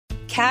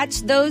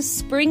Catch those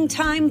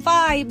springtime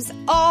vibes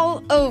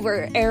all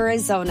over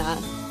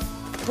Arizona.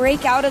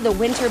 Break out of the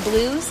winter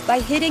blues by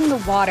hitting the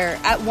water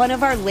at one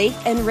of our lake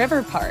and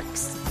river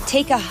parks.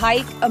 Take a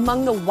hike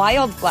among the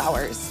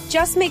wildflowers.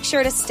 Just make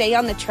sure to stay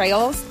on the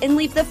trails and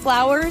leave the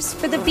flowers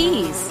for the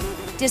bees.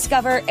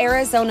 Discover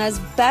Arizona's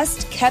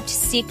best-kept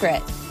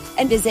secret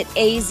and visit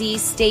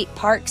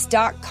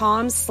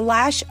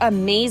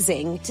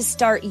azstateparks.com/amazing to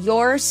start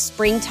your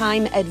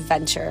springtime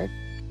adventure.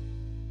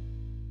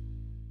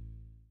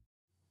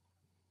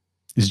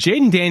 Is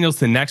Jayden Daniels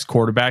the next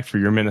quarterback for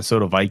your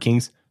Minnesota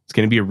Vikings? It's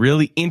going to be a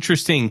really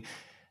interesting,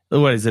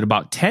 what is it,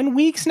 about 10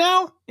 weeks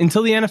now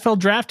until the NFL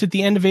draft at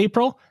the end of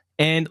April?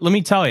 And let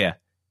me tell you,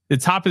 the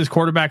top of this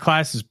quarterback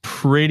class is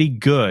pretty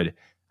good.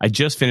 I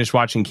just finished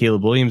watching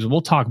Caleb Williams.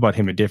 We'll talk about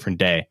him a different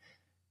day.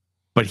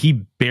 But he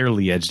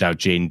barely edged out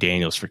Jayden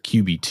Daniels for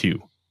QB2.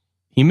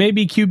 He may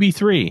be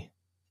QB3,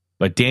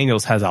 but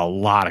Daniels has a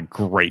lot of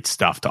great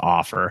stuff to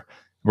offer.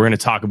 We're going to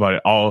talk about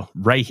it all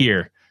right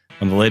here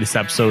on the latest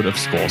episode of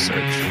SKOL Search.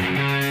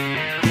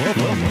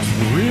 Welcome to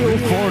the Real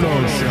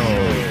Forno Show,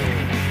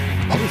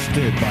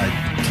 hosted by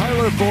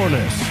Tyler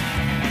Fornes,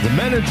 the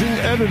managing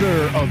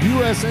editor of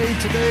USA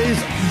Today's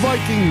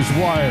Vikings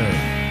Wire,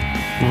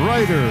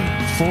 writer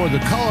for the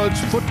College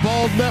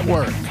Football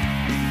Network,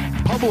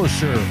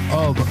 publisher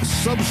of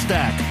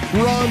Substack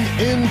Run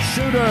In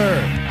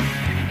Shooter,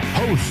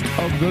 host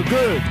of The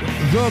Good,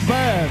 The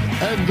Bad,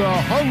 and The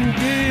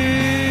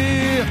Hungry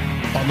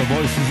on the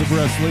Voices of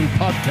Wrestling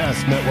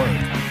Podcast Network,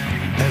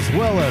 as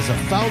well as a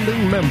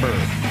founding member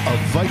of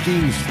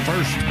Vikings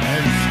First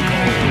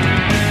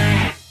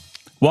and SKOL.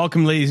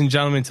 Welcome, ladies and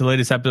gentlemen, to the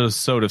latest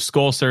episode of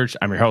SKOL Search.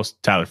 I'm your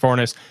host, Tyler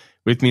Fornes.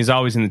 With me, as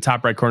always, in the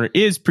top right corner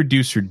is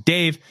producer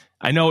Dave.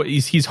 I know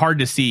he's hard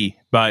to see,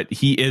 but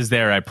he is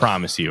there, I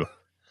promise you.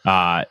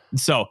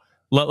 So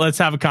let's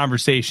have a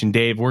conversation,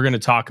 Dave. We're going to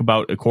talk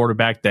about a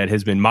quarterback that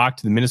has been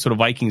mocked to the Minnesota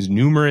Vikings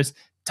numerous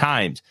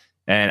times.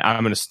 And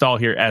I'm going to stall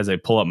here as I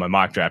pull up my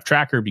mock draft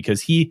tracker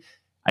because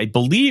I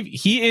believe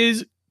he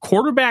is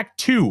quarterback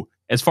 2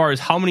 as far as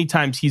how many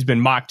times he's been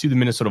mocked to the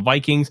Minnesota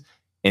Vikings.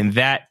 And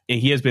that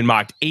he has been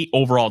mocked 8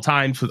 overall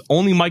times, with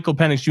only Michael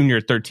Penix Jr.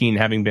 at 13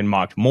 having been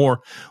mocked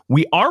more.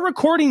 We are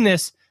recording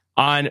this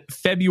on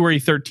February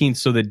 13th,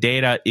 so the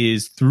data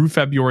is through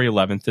February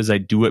 11th as I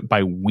do it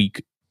by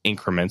week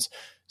increments.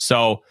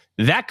 So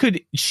that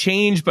could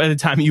change by the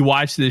time you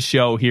watch this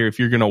show here, if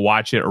you're going to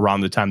watch it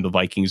around the time the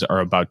Vikings are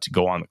about to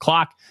go on the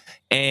clock.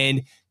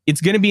 And it's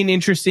going to be an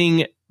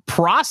interesting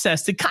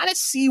process to kind of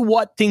see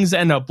what things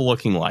end up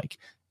looking like.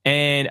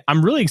 And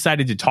I'm really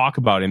excited to talk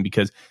about him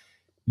because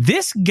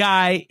this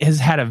guy has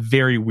had a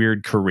very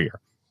weird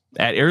career.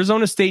 At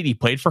Arizona State, he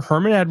played for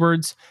Herman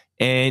Edwards.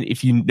 And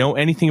if you know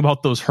anything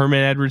about those Herman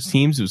Edwards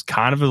teams, it was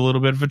kind of a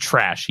little bit of a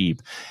trash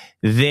heap.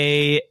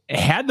 They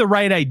had the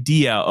right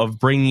idea of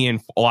bringing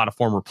in a lot of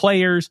former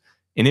players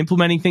and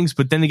implementing things,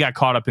 but then they got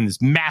caught up in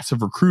this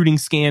massive recruiting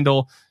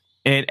scandal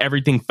and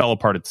everything fell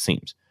apart at the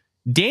seams.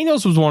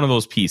 Daniels was one of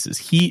those pieces.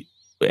 He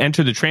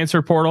entered the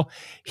transfer portal.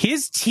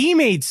 His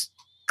teammates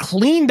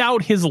cleaned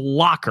out his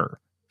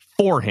locker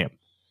for him.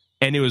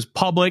 And it was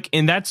public,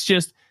 and that's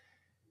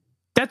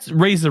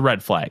raised the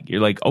red flag.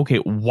 You're like, okay,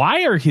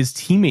 why are his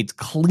teammates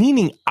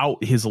cleaning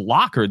out his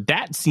locker?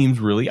 That seems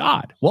really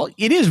odd. Well,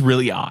 it is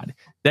really odd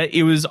that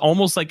it was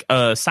almost like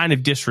a sign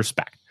of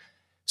disrespect.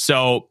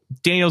 So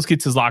Daniels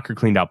gets his locker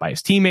cleaned out by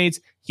his teammates.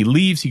 He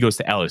leaves, he goes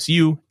to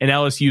LSU, and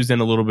LSU is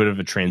in a little bit of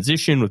a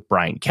transition with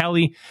Brian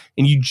Kelly,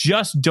 and you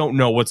just don't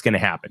know what's going to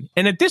happen.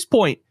 And at this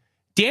point,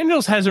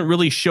 Daniels hasn't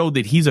really showed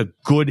that he's a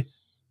good,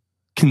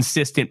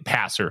 consistent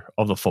passer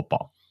of the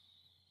football.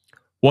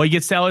 Well, he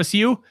gets to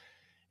LSU,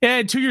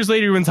 and 2 years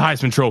later, he wins the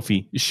Heisman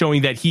Trophy,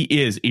 showing that he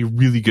is a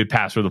really good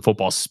passer of the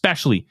football,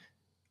 especially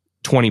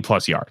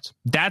 20-plus yards.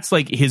 That's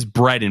like his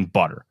bread and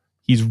butter.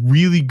 He's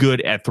really good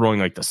at throwing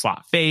like the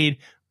slot fade,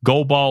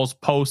 go balls,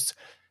 posts.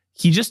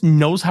 He just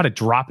knows how to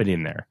drop it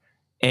in there.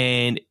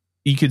 And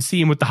you could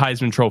see him with the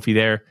Heisman Trophy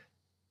there.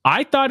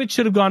 I thought it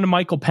should have gone to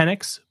Michael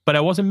Penix, but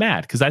I wasn't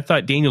mad because I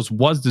thought Daniels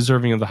was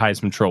deserving of the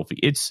Heisman Trophy.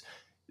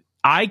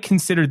 I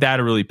considered that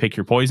a really pick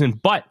your poison,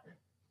 but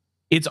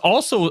it's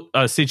also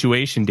a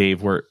situation,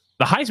 Dave, where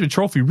the Heisman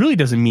Trophy really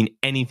doesn't mean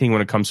anything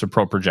when it comes to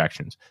pro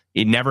projections.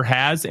 It never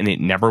has, and it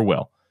never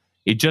will.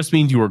 It just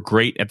means you were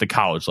great at the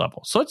college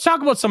level. So let's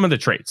talk about some of the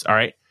traits, all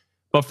right?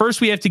 But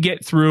first, we have to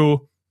get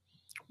through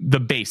the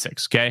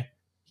basics, okay?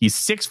 He's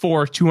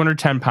 6'4",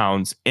 210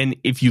 pounds, and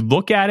if you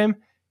look at him,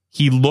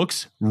 he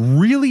looks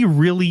really,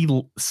 really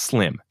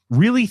slim,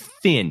 really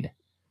thin.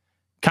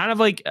 Kind of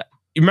like...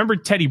 You remember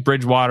Teddy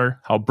Bridgewater,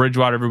 how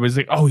Bridgewater, everybody's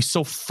like, oh, he's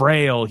so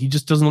frail. He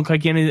just doesn't look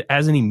like he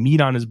has any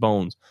meat on his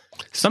bones.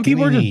 Some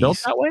people are just built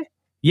that way.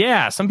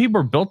 Yeah, some people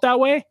are built that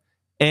way.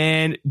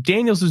 And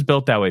Daniels is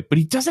built that way. But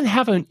he doesn't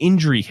have an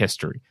injury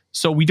history.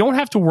 So we don't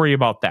have to worry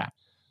about that.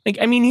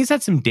 He's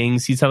had some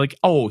dings. He's had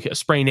a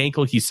sprained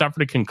ankle. He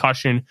suffered a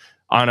concussion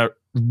on a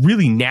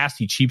really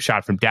nasty cheap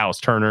shot from Dallas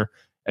Turner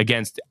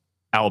against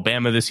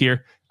Alabama this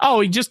year.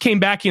 Oh, he just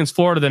came back against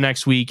Florida the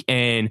next week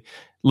and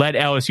led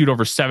LSU to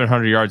over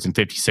 700 yards and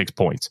 56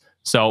 points.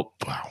 So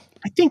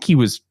I think he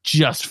was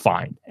just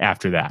fine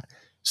after that.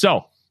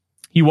 So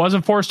he was a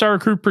 4-star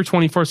recruit per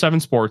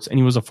 24/7 Sports, and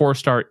he was a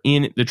 4-star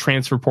in the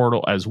transfer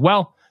portal as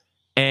well.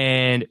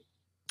 And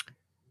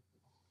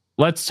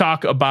let's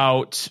talk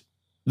about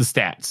the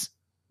stats.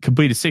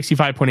 Completed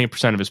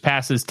 65.8% of his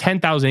passes,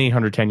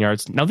 10,810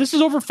 yards. Now, this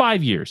is over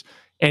 5 years,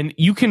 and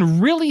you can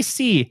really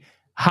see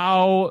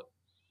how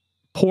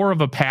poor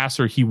of a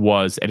passer he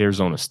was at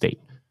Arizona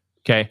State.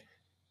 Okay,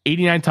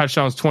 89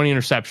 touchdowns, 20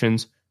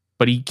 interceptions,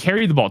 but he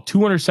carried the ball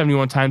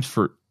 271 times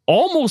for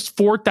almost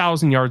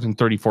 4,000 yards and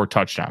 34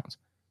 touchdowns.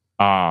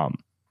 No,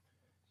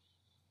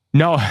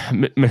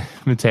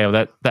 Mateo,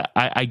 that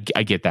I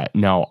get that.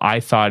 No, I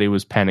thought it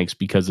was Penix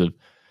because of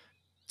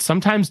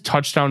sometimes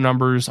touchdown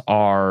numbers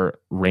are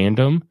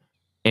random,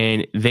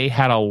 and they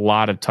had a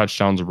lot of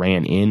touchdowns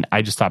ran in.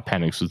 I just thought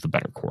Penix was the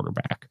better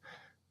quarterback,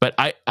 but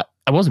I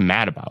wasn't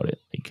mad about it.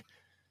 Like,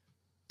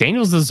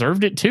 Daniels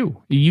deserved it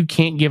too. You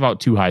can't give out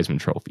 2 Heisman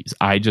trophies.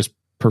 I just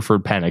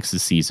preferred Penix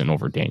this season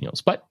over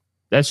Daniels, but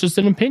that's just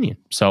an opinion.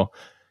 So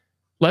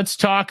let's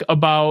talk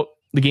about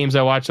the games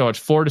I watched. I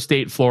watched Florida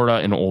State, Florida,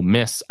 and Ole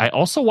Miss. I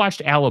also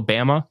watched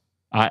Alabama.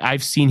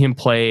 I've seen him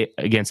play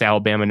against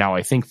Alabama now,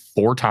 I think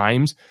 4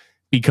 times,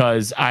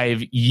 because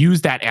I've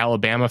used that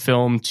Alabama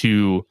film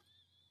to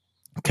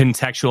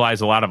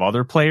contextualize a lot of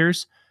other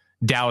players.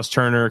 Dallas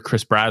Turner,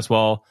 Chris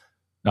Braswell,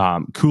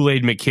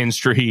 Kool-Aid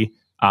McKinstry,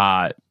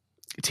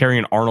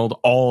 Terrion Arnold,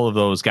 all of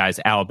those guys,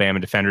 Alabama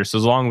defenders, so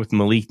along with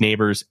Malik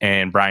Neighbors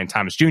and Brian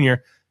Thomas Jr.,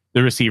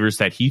 the receivers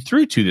that he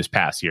threw to this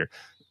past year.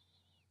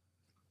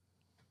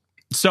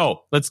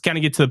 So let's kind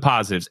of get to the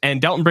positives.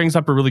 And Delton brings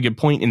up a really good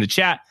point in the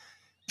chat.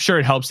 I'm sure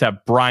it helps to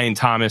have Brian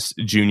Thomas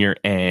Jr.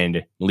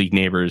 and Malik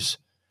Neighbors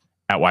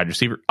at wide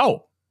receiver.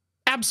 Oh,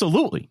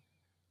 absolutely.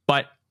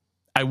 But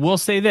I will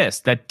say this,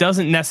 that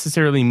doesn't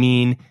necessarily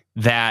mean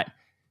that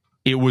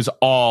it was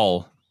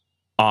all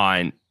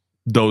on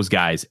those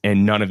guys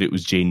and none of it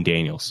was Jayden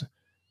Daniels.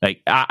 And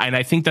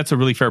I think that's a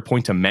really fair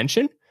point to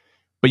mention,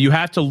 but you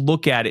have to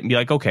look at it and be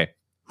like, okay,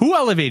 who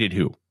elevated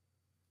who?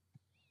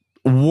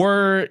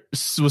 Was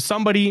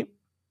somebody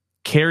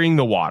carrying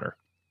the water?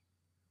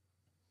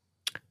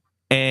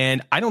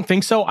 And I don't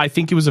think so. I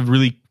think it was a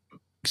really,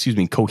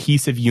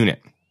 cohesive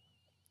unit.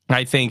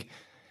 I think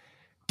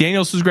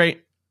Daniels was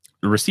great.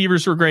 The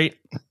receivers were great.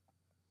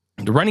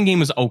 The running game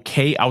was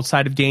okay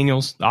outside of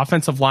Daniels. The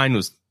offensive line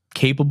was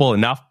capable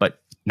enough,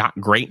 but not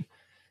great.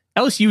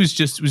 LSU was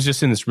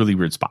just in this really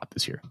weird spot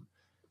this year.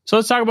 So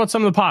let's talk about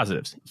some of the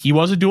positives. He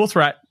was a dual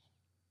threat.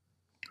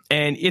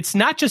 And it's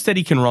not just that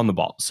he can run the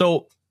ball.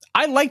 So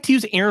I like to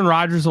use Aaron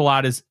Rodgers a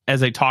lot as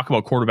I talk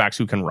about quarterbacks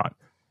who can run.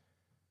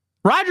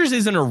 Rodgers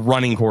isn't a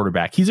running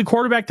quarterback. He's a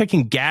quarterback that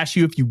can gash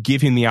you if you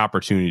give him the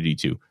opportunity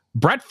to.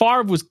 Brett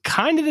Favre was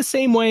kind of the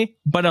same way,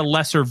 but a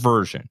lesser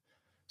version.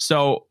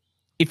 So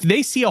if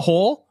they see a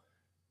hole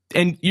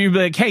and you're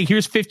like, hey,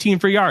 here's 15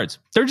 free yards,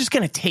 they're just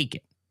going to take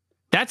it.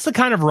 That's the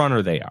kind of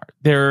runner they are.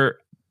 They're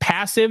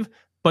passive,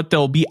 but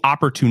they'll be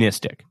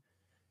opportunistic.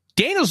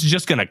 Daniels is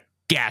just going to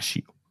gash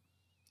you.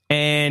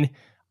 And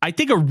I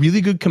think a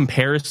really good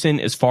comparison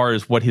as far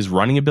as what his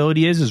running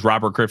ability is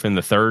Robert Griffin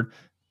III.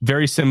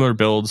 Very similar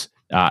builds,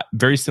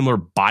 very similar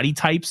body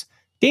types.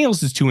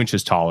 Daniels is 2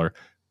 inches taller,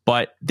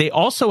 but they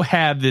also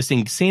have this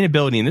insane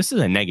ability, and this is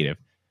a negative.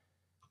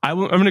 I'm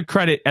going to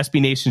credit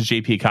SB Nation's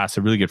JP Acosta,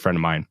 a really good friend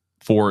of mine,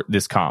 for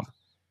this comp.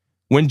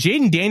 When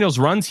Jayden Daniels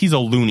runs, he's a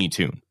Looney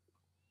Tune.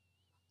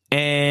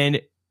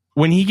 And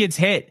when he gets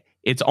hit,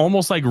 it's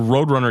almost like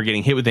Roadrunner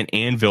getting hit with an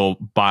anvil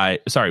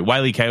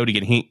Wile E. Coyote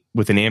getting hit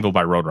with an anvil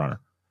by Roadrunner.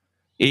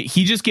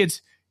 He just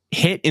gets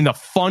hit in the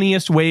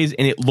funniest ways,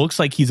 and it looks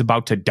like he's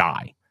about to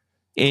die.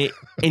 And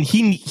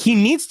he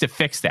needs to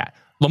fix that.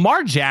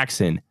 Lamar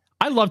Jackson,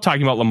 I love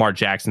talking about Lamar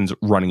Jackson's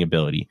running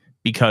ability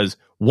because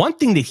one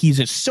thing that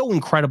he's so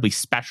incredibly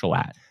special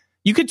at,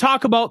 you can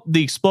talk about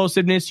the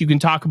explosiveness, you can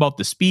talk about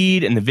the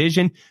speed and the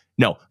vision.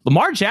 No,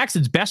 Lamar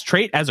Jackson's best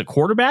trait as a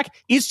quarterback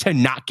is to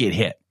not get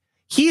hit.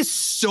 He is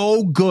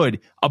so good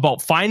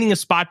about finding a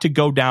spot to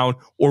go down,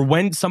 or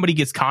when somebody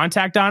gets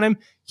contact on him,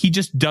 he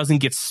just doesn't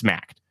get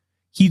smacked.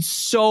 He's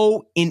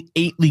so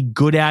innately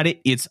good at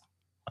it. It's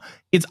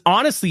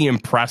honestly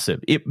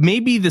impressive. It may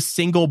be the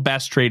single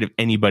best trait of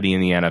anybody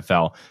in the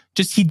NFL.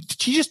 He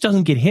just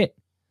doesn't get hit.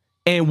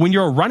 And when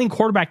you're a running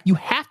quarterback, you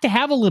have to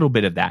have a little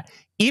bit of that.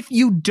 If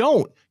you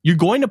don't, you're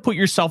going to put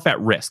yourself at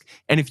risk.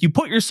 And if you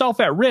put yourself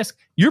at risk,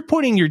 you're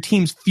putting your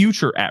team's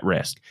future at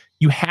risk.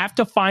 You have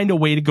to find a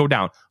way to go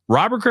down.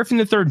 Robert Griffin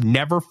III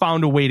never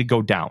found a way to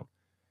go down.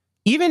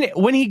 Even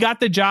when he got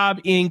the job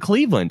in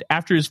Cleveland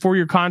after his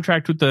 4-year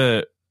contract with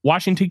the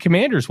Washington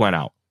Commanders went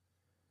out.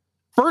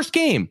 First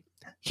game,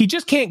 he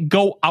just can't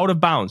go out of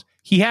bounds.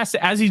 He has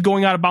to, as he's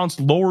going out of bounds,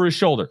 lower his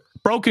shoulder.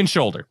 Broken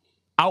shoulder.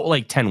 Out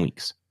like 10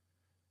 weeks.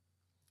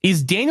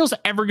 Is Daniels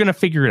ever going to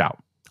figure it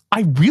out?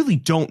 I really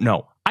don't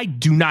know. I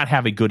do not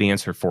have a good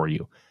answer for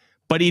you,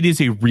 but it is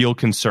a real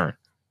concern.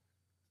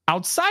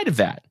 Outside of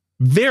that,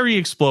 very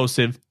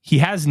explosive. He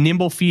has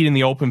nimble feet in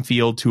the open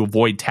field to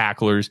avoid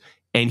tacklers,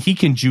 and he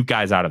can juke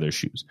guys out of their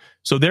shoes.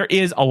 So there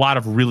is a lot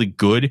of really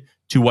good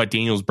to what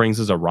Daniels brings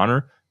as a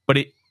runner, but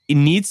it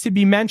needs to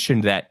be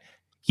mentioned that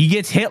he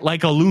gets hit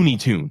like a Looney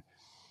Tune,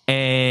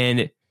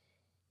 and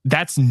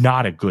that's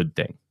not a good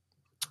thing.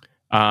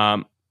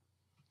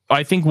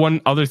 I think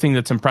one other thing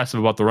that's impressive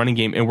about the running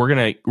game, and we're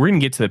gonna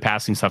get to the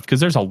passing stuff because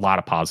there's a lot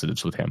of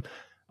positives with him.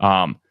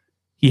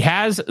 He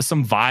has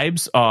some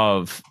vibes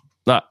of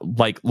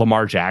like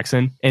Lamar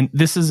Jackson, and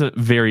this is a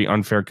very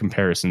unfair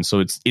comparison, so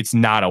it's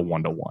not a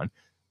 1-to-1.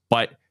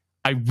 But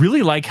I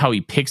really like how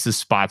he picks his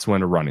spots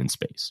when to run in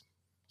space.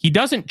 He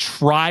doesn't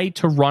try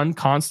to run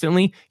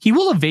constantly. He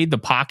will evade the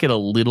pocket a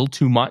little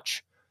too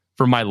much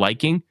for my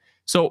liking.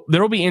 So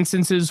there will be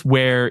instances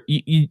where,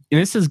 and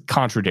this is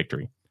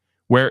contradictory,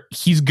 where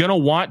he's going to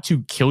want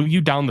to kill you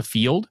down the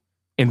field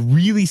and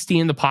really stay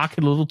in the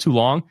pocket a little too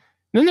long.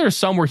 And then there's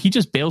some where he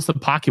just bails the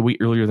pocket way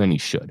earlier than he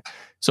should.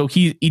 So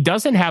he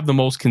doesn't have the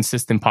most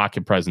consistent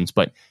pocket presence,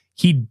 but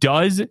he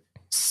does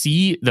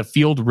see the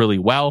field really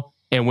well.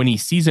 And when he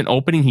sees an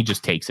opening, he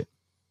just takes it.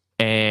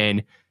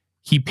 And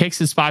he picks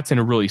his spots in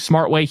a really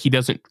smart way. He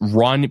doesn't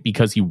run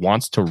because he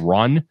wants to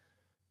run.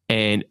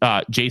 And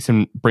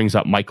Jason brings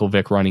up Michael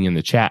Vick running in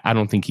the chat. I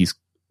don't think he's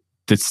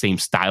the same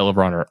style of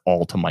runner at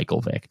all to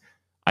Michael Vick.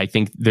 I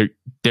think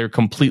they're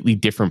completely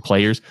different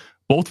players,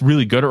 both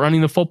really good at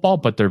running the football,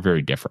 but they're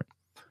very different.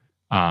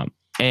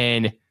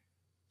 And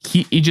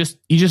he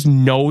just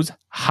knows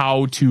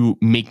how to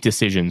make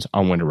decisions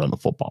on when to run the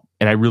football.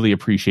 And I really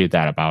appreciate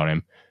that about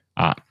him.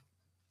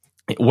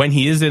 When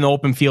he is in the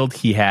open field,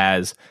 he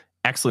has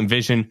excellent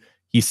vision.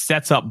 He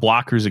sets up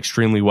blockers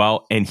extremely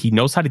well, and he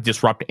knows how to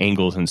disrupt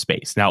angles in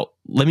space. Now,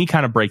 let me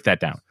kind of break that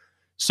down.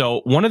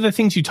 So one of the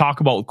things you talk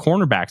about with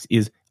cornerbacks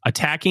is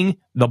attacking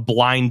the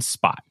blind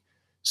spot.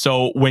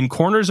 So when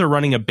corners are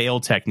running a bail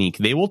technique,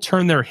 they will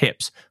turn their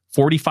hips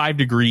 45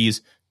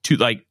 degrees to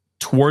like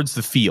towards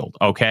the field,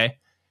 okay?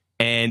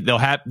 And they'll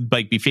have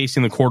like be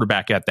facing the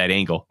quarterback at that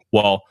angle.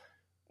 Well,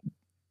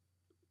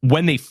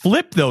 when they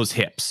flip those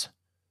hips,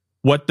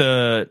 what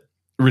the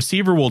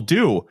receiver will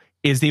do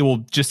is they will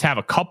just have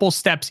a couple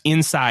steps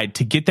inside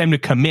to get them to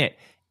commit.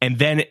 And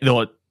then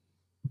they'll,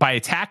 by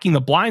attacking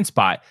the blind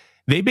spot,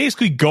 they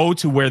basically go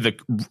to where the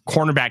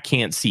cornerback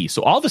can't see.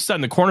 So all of a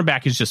sudden the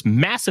cornerback is just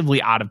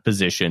massively out of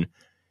position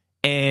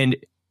and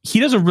he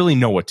doesn't really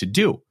know what to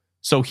do.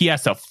 So he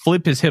has to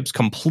flip his hips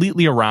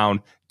completely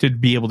around to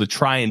be able to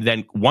try and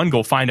then, one,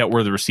 go find out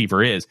where the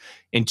receiver is,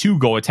 and two,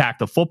 go attack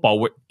the football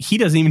where he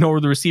doesn't even know where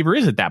the receiver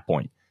is at that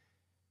point.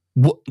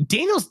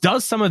 Daniels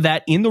does some of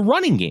that in the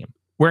running game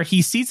where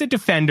he sees a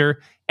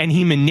defender and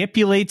he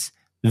manipulates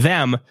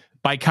them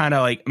by kind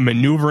of like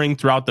maneuvering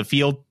throughout the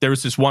field. There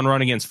was this one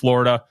run against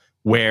Florida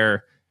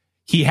where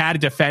he had a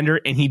defender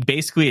and he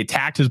basically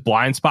attacked his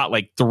blind spot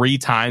like 3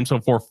 times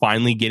before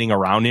finally getting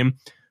around him.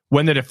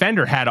 When the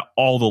defender had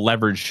all the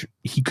leverage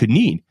he could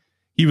need,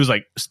 he was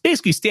like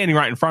basically standing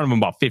right in front of him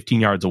about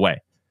 15 yards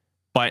away.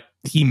 But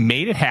he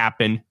made it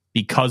happen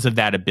because of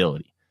that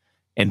ability.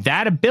 And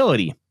that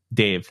ability,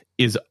 Dave,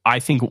 is, I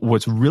think,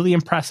 what's really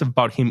impressive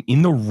about him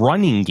in the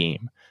running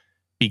game,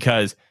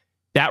 because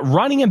that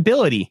running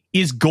ability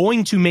is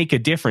going to make a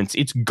difference.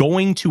 It's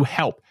going to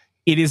help.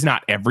 It is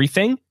not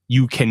everything.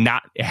 You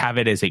cannot have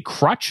it as a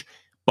crutch.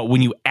 But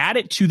when you add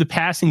it to the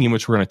passing game,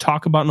 which we're going to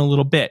talk about in a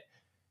little bit,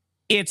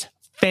 it's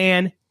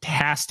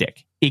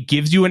fantastic. It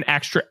gives you an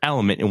extra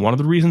element. And one of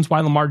the reasons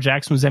why Lamar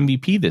Jackson was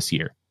MVP this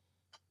year,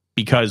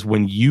 because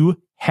when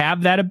you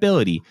have that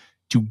ability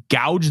to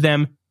gouge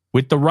them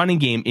with the running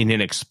game in an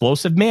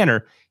explosive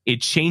manner,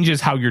 it changes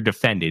how you're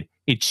defended.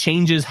 It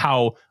changes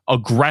how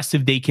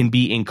aggressive they can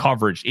be in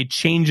coverage. It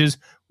changes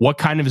what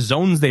kind of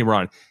zones they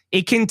run.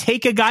 It can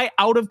take a guy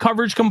out of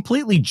coverage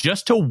completely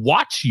just to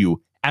watch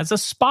you as a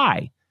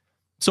spy.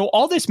 So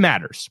all this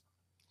matters.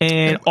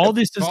 And all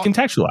this is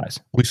contextualized.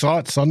 We saw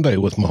it Sunday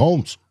with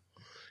Mahomes.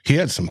 He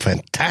had some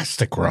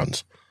fantastic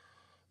runs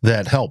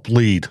that helped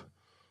lead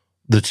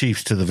the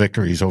Chiefs to the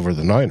victories over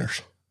the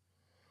Niners.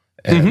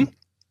 And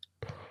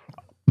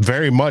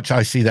very much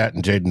I see that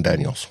in Jayden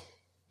Daniels.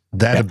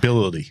 That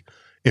ability.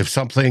 If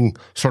something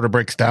sort of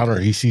breaks down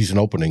or he sees an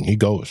opening, he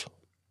goes.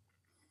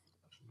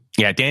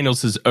 Yeah,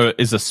 Daniels is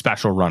a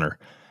special runner.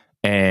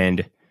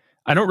 And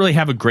I don't really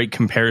have a great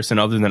comparison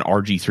other than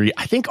RG3.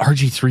 I think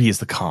RG3 is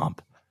the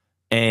comp.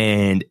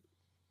 And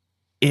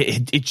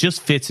it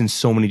just fits in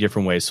so many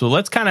different ways. So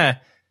let's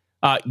kind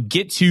of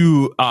get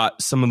to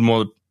some of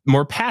the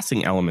more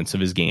passing elements of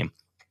his game.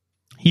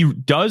 He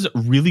does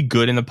really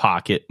good in the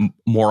pocket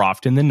more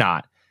often than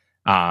not.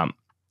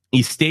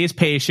 He stays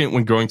patient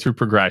when going through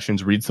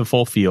progressions, reads the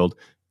full field,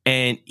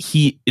 and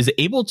he is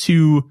able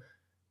to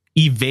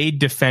evade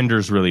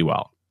defenders really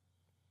well.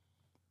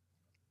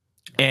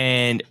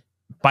 And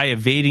by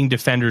evading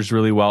defenders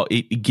really well,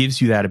 it gives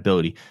you that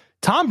ability.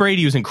 Tom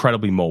Brady was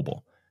incredibly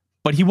mobile,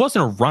 but he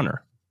wasn't a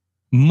runner.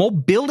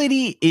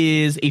 Mobility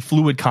is a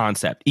fluid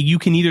concept. You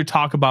can either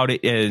talk about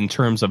it in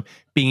terms of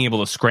being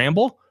able to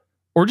scramble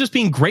or just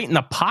being great in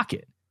the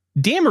pocket.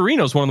 Dan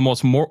Marino is one of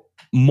the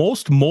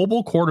most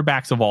mobile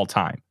quarterbacks of all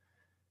time.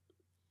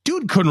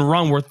 Dude couldn't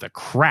run worth the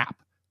crap,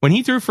 When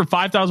he threw for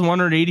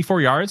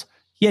 5,184 yards,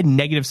 he had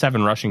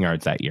 -7 rushing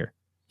yards that year.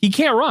 He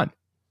can't run,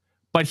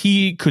 but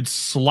he could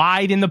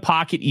slide in the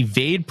pocket,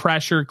 evade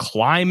pressure,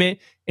 climb it,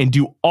 and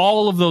do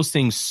all of those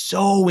things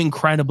so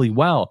incredibly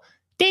well.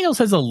 Daniels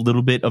has a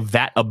little bit of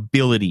that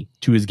ability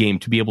to his game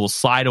to be able to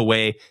slide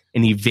away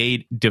and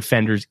evade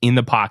defenders in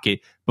the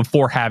pocket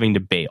before having to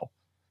bail.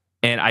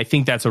 And I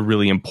think that's a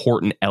really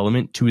important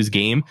element to his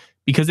game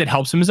because it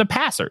helps him as a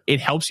passer. It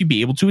helps you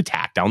be able to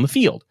attack down the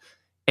field.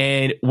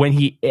 And when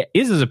he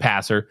is as a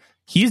passer,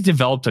 he's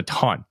developed a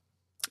ton.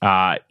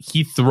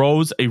 He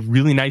throws a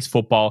really nice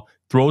football,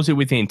 throws it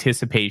with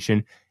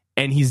anticipation,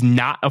 and he's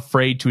not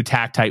afraid to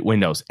attack tight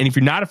windows. And if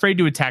you're not afraid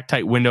to attack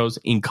tight windows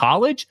in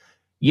college,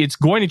 it's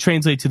going to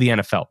translate to the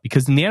NFL,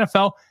 because in the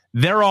NFL,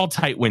 they're all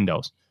tight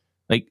windows.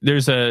 Like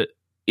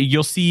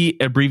you'll see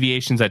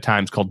abbreviations at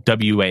times called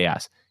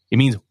WAS. It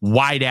means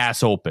wide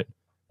ass open.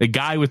 The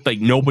guy with like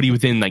nobody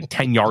within like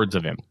 10 yards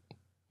of him.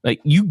 Like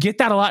you get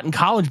that a lot in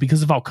college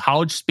because of how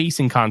college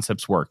spacing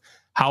concepts work,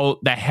 how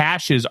the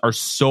hashes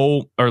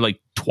are like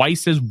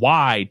twice as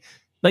wide.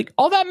 Like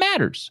all that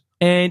matters.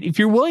 And if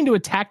you're willing to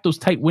attack those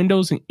tight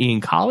windows in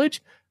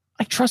college,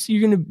 I trust that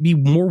you're going to be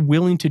more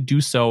willing to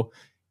do so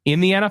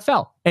in the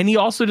NFL. And he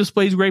also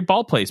displays great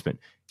ball placement.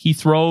 He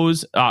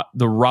throws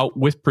the route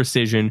with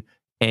precision,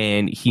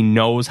 and he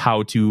knows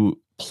how to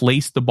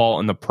place the ball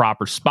in the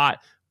proper spot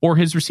for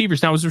his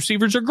receivers. Now, his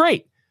receivers are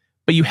great,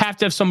 but you have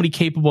to have somebody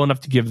capable enough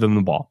to give them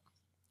the ball.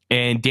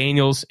 And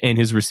Daniels and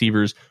his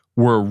receivers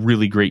were a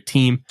really great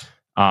team.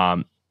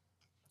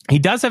 He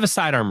does have a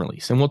sidearm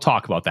release, and we'll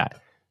talk about that.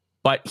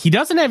 But he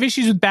doesn't have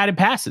issues with batted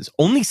passes.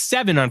 Only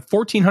 7 on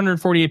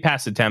 1,448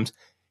 pass attempts,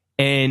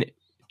 and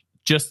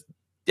just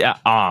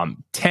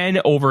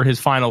 10 over his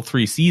final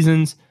 3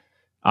 seasons.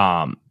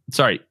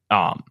 Sorry,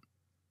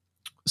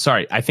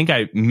 I think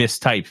I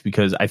mistyped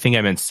because I think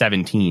I meant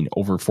 17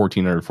 over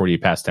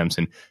 1,448 pass attempts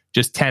and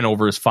just 10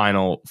 over his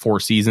final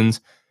 4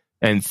 seasons,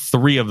 and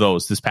 3 of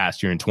those this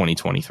past year in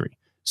 2023.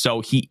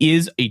 So he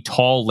is a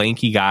tall,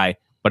 lanky guy,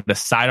 but the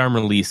sidearm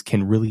release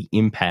can really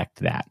impact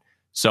that.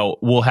 So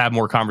we'll have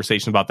more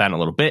conversation about that in a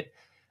little bit.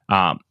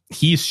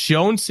 He's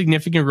shown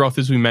significant growth,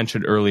 as we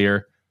mentioned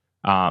earlier.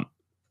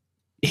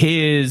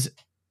 His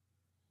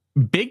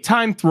big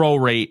time throw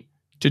rate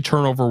to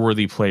turnover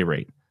worthy play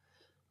rate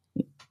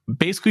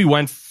basically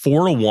went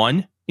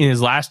 4-1 in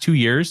his last 2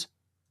 years.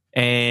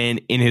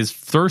 And in his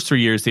first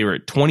 3 years, they were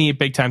at 28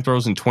 big time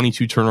throws and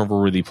 22 turnover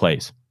worthy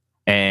plays.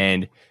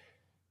 And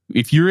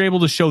if you're able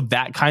to show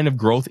that kind of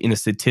growth in a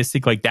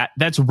statistic like that,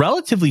 that's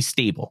relatively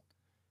stable.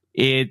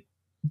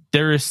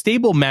 They're a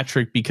stable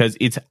metric because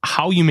it's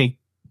how you make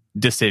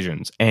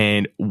decisions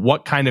and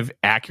what kind of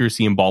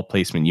accuracy and ball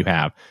placement you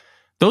have.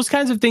 Those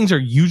kinds of things are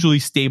usually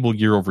stable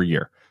year over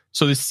year.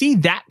 So to see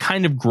that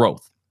kind of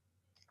growth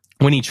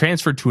when he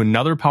transferred to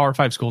another Power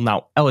 5 school,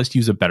 now LSU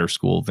is a better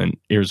school than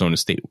Arizona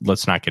State.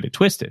 Let's not get it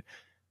twisted.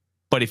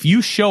 But if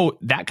you show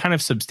that kind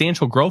of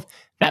substantial growth,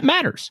 that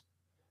matters.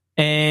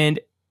 And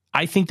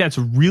I think that's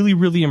really,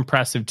 really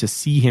impressive to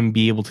see him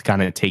be able to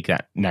kind of take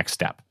that next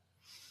step.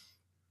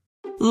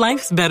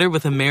 Life's better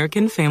with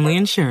American Family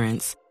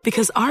Insurance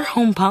because our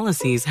home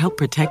policies help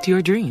protect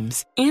your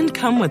dreams and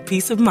come with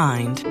peace of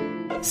mind.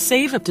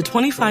 Save up to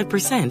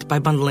 25% by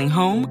bundling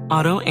home,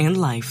 auto, and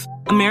life.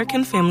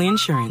 American Family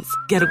Insurance.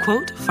 Get a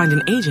quote, find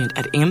an agent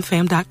at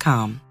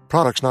amfam.com.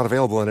 Products not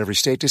available in every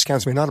state.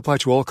 Discounts may not apply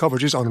to all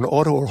coverages on an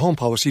auto or home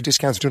policy.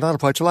 Discounts do not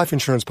apply to life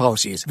insurance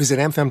policies. Visit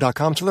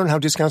amfam.com to learn how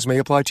discounts may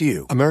apply to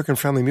you. American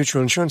Family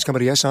Mutual Insurance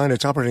Company, SI, and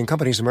its operating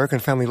companies, American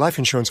Family Life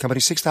Insurance Company,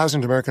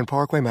 6000 American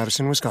Parkway,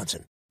 Madison,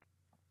 Wisconsin.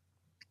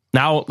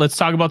 Now, let's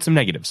talk about some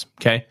negatives,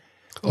 okay?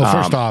 Well,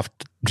 first off,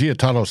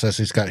 Giotano says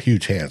he's got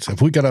huge hands.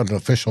 Have we got an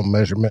official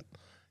measurement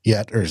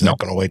yet, or is that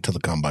going to wait till the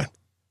combine?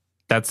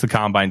 That's the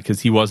combine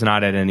because he was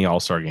not at any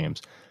All-Star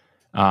games.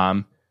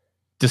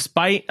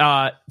 Despite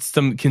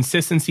some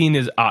consistency in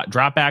his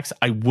dropbacks,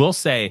 I will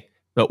say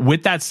that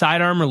with that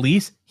sidearm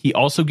release, he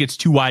also gets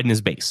too wide in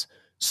his base.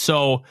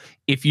 So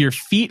if your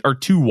feet are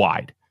too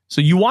wide,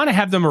 so you want to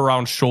have them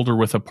around shoulder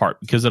width apart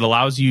because it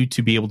allows you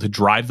to be able to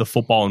drive the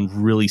football and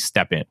really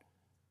step in.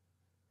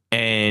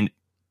 And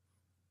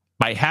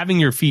by having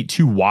your feet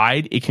too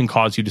wide, it can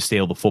cause you to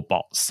sail the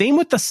football. Same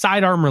with the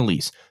sidearm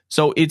release.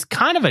 So it's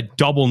kind of a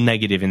double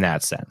negative in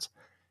that sense.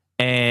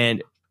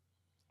 And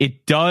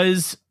it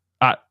does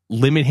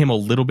limit him a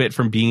little bit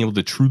from being able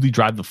to truly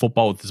drive the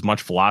football with as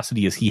much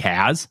velocity as he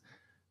has.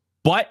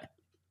 But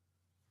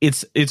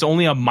it's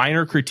only a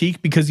minor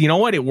critique because you know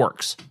what? It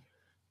works.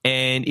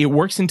 And it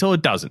works until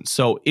it doesn't.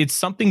 So it's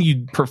something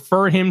you'd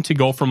prefer him to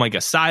go from like a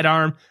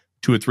sidearm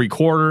to a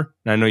 3/4.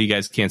 And I know you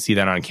guys can't see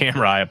that on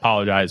camera. I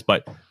apologize,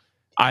 but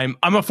I'm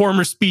a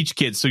former speech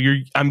kid, so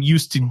I'm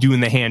used to doing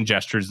the hand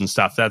gestures and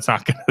stuff. That's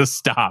not going to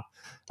stop.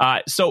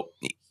 So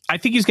I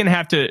think he's going to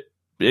have to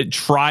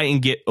try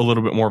and get a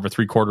little bit more of a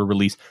 3/4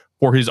 release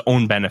for his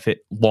own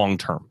benefit long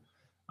term.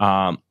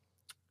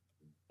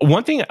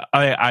 One thing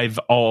I've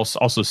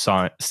also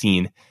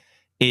seen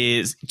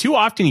is too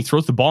often he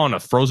throws the ball on a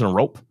frozen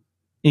rope.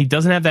 And he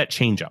doesn't have that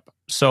changeup.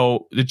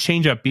 So the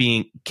change up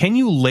being, can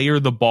you layer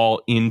the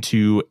ball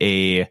into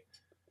a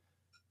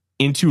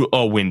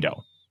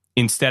window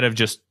instead of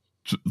just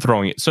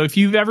throwing it? So if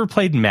you've ever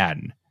played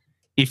Madden,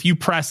 if you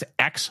press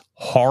X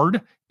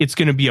hard, it's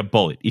going to be a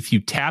bullet. If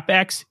you tap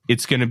X,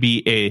 it's going to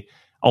be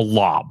a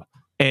lob.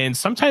 And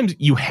sometimes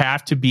you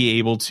have to be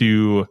able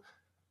to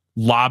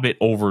lob it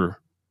over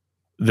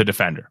the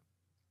defender.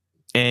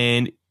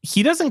 And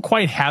he doesn't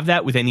quite have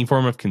that with any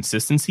form of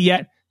consistency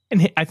yet.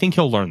 And I think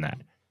he'll learn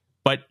that.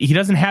 But he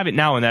doesn't have it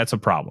now, and that's a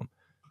problem.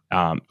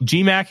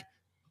 GMAC,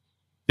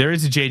 there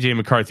is a JJ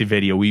McCarthy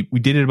video. We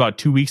did it about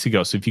 2 weeks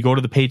ago. So if you go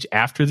to the page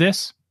after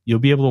this, you'll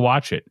be able to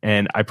watch it.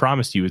 And I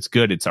promise you, it's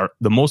good. It's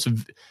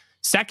the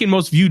second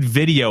most viewed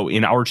video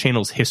in our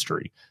channel's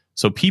history.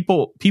 So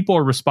people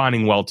are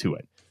responding well to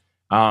it.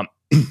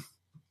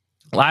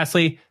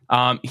 Lastly,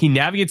 he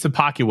navigates the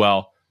pocket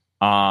well,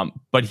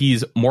 but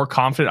he's more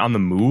confident on the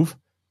move.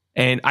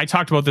 And I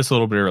talked about this a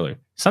little bit earlier.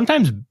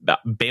 Sometimes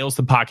bails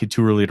the pocket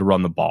too early to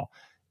run the ball.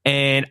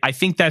 And I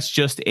think that's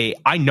just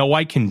I know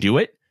I can do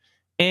it.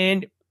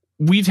 And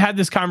we've had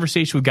this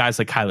conversation with guys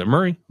like Kyler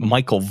Murray,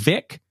 Michael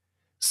Vick.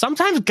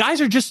 Sometimes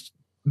guys are just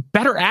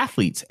better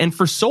athletes. And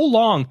for so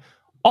long,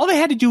 all they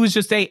had to do was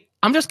just say,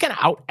 I'm just going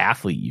to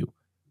out-athlete you.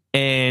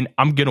 And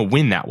I'm going to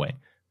win that way.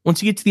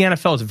 Once you get to the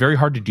NFL, it's very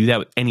hard to do that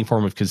with any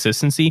form of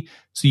consistency.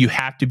 So you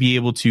have to be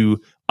able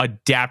to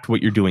adapt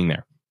what you're doing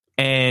there.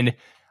 And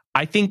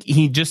I think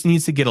he just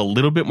needs to get a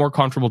little bit more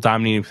comfortable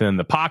dominating within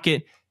the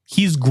pocket.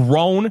 He's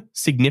grown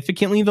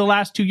significantly the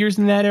last 2 years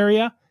in that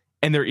area,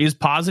 and there is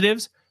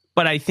positives.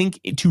 But I think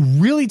to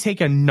really take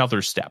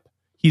another step,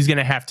 he's going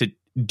to have to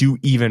do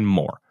even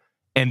more.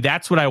 And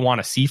that's what I want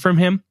to see from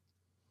him.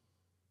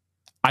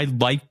 I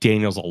like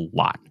Daniels a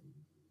lot.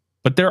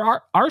 But there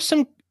are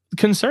some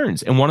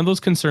concerns. And one of those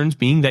concerns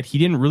being that he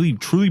didn't really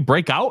truly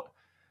break out,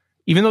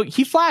 even though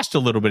he flashed a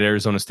little bit at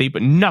Arizona State,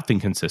 but nothing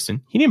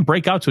consistent. He didn't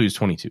break out till he was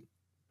 22.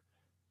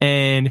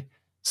 And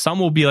some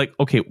will be like,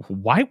 okay,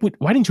 why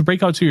didn't you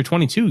break out till you're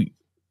 22?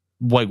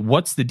 Like,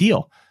 what's the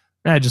deal?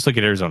 Just look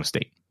at Arizona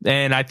State.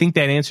 And I think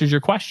that answers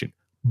your question.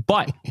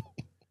 But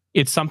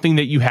it's something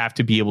that you have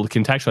to be able to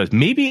contextualize.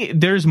 Maybe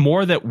there's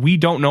more that we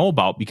don't know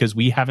about because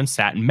we haven't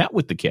sat and met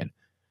with the kid.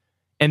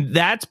 And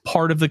that's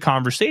part of the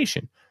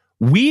conversation.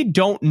 We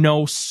don't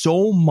know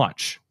so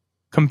much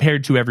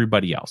compared to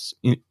everybody else,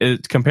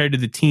 compared to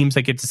the teams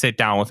that get to sit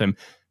down with him,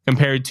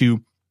 compared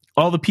to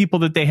all the people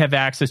that they have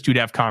access to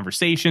have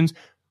conversations.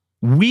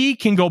 We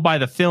can go by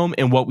the film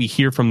and what we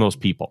hear from those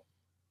people.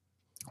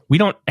 We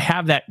don't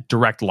have that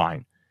direct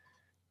line.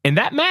 And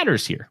that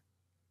matters here.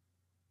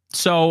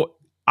 So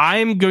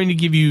I'm going to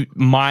give you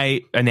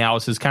my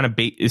analysis kind of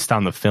based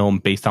on the film,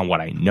 based on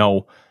what I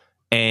know.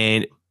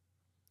 And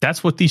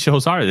that's what these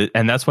shows are.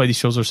 And that's why these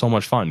shows are so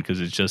much fun, because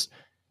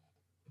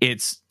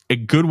it's a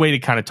good way to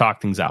kind of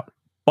talk things out.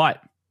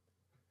 But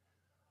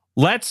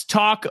let's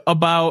talk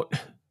about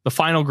the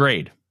final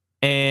grade.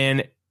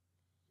 And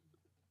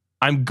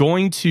I'm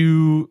going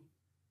to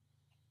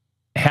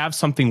have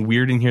something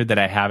weird in here that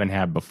I haven't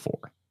had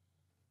before.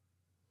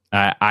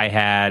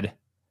 I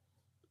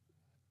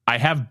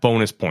have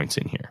bonus points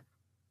in here.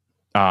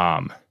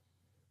 I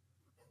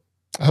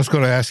was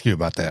going to ask you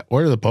about that.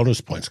 Where do the bonus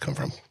points come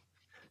from?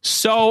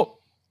 So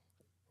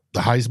the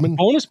Heisman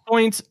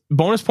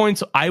bonus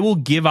points. I will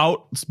give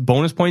out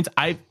bonus points.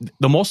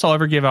 The most I'll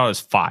ever give out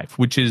is 5,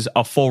 which is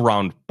a full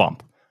round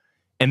bump.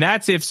 And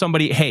that's if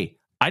somebody, hey,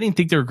 I didn't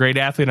think they were a great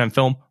athlete on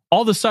film.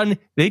 All of a sudden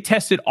they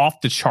tested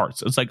off the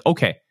charts. It's like,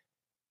 okay,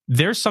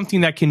 there's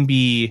something that can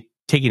be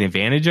taken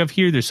advantage of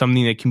here. There's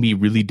something that can be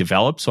really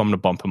developed. So I'm going to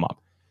bump him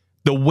up.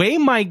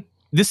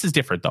 This is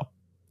different though.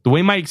 The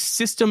way my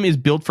system is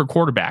built for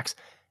quarterbacks,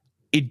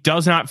 it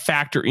does not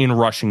factor in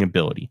rushing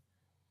ability.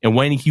 And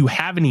when you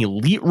have an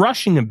elite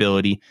rushing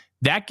ability,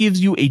 that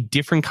gives you a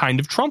different kind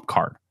of trump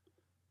card.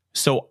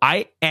 So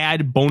I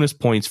add bonus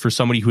points for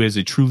somebody who has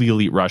a truly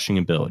elite rushing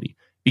ability.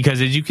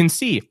 Because as you can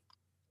see,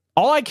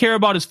 all I care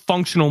about is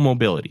functional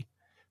mobility.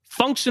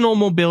 Functional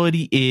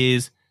mobility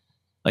is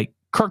like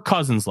Kirk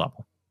Cousins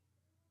level.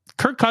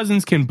 Kirk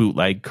Cousins can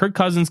bootleg. Kirk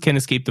Cousins can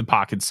escape the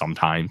pocket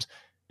sometimes.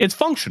 It's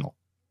functional.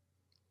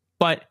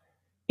 But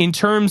in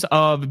terms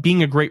of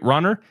being a great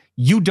runner,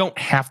 you don't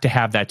have to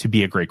have that to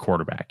be a great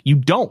quarterback. You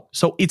don't.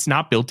 So it's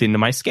not built into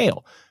my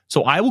scale.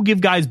 So I will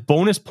give guys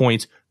bonus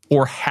points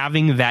for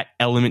having that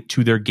element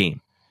to their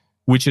game,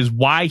 which is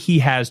why he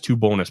has 2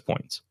 bonus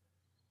points.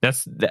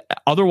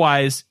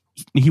 Otherwise,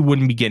 he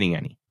wouldn't be getting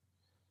any.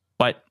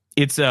 But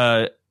it's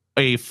a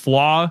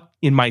flaw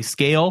in my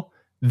scale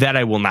that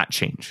I will not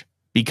change,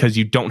 because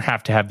you don't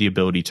have to have the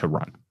ability to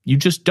run. You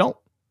just don't.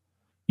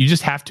 You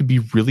just have to be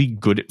really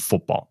good at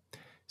football.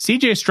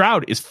 CJ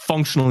Stroud is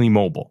functionally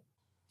mobile.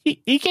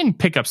 He can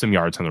pick up some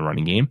yards on the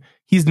running game.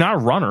 He's not a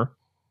runner.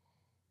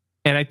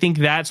 And I think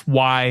that's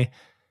why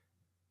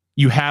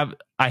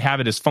I have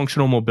it as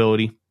functional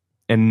mobility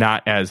and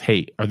not as,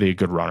 hey, are they a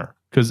good runner?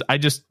 Because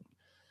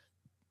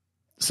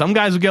some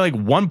guys will get like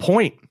 1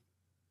 point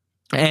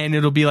and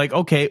it'll be like,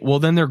 okay, well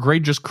then they're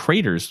great, just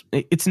craters.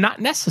 It's not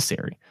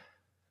necessary.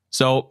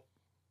 So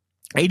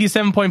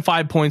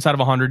 87.5 points out of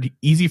 100.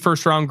 Easy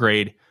first round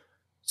grade.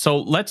 So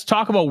let's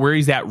talk about where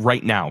he's at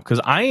right now,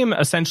 because I am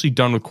essentially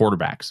done with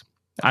quarterbacks.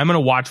 I'm going to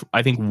watch,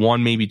 I think,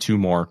 one, maybe two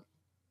more.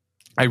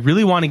 I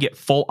really want to get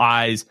full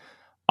eyes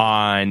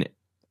on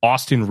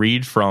Austin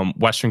Reed from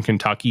Western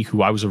Kentucky,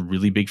 who I was a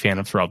really big fan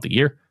of throughout the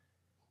year.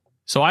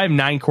 So I have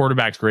 9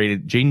 quarterbacks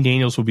graded. Jayden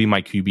Daniels will be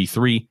my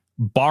QB3,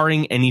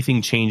 barring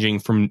anything changing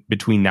from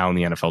between now and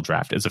the NFL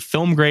draft. As a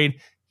film grade,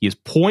 he is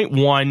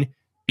 0.1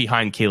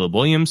 behind Caleb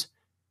Williams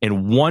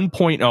and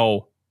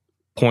 1.0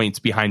 points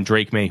behind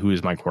Drake May, who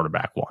is my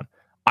quarterback 1.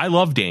 I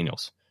love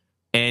Daniels.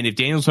 And if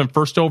Daniels went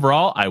first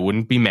overall, I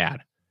wouldn't be mad.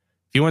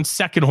 If he went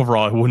second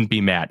overall, I wouldn't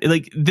be mad.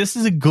 Like, this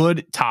is a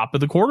good top of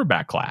the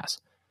quarterback class.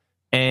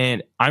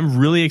 And I'm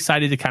really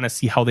excited to kind of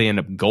see how they end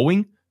up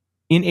going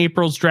in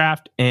April's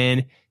draft.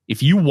 And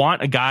if you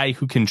want a guy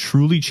who can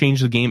truly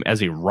change the game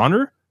as a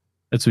runner,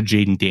 that's what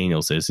Jayden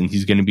Daniels is. And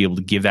he's going to be able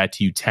to give that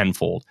to you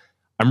tenfold.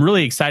 I'm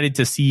really excited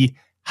to see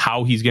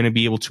how he's going to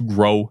be able to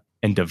grow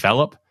and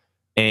develop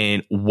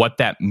and what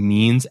that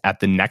means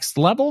at the next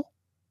level.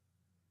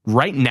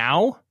 Right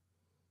now,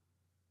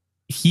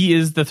 he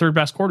is the third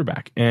best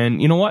quarterback.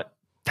 And you know what?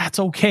 That's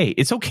okay.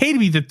 It's okay to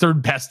be the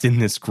third best in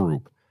this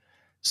group.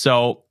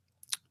 So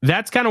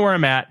that's kind of where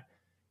I'm at.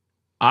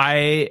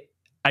 I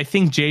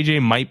think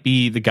JJ might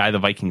be the guy the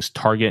Vikings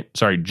target.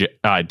 Sorry,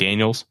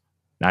 Daniels,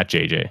 not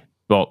JJ.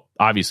 Well,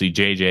 obviously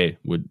JJ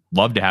would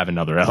love to have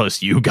another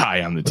LSU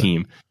guy on the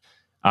team.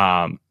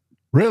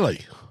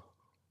 Really?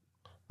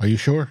 Are you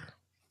sure?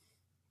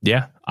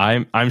 Yeah,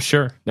 I'm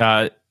sure.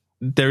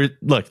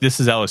 Look, this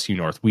is LSU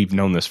North. We've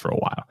known this for a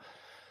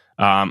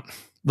while.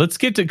 Let's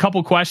get to a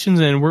couple questions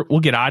and we'll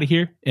get out of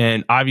here.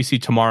 And obviously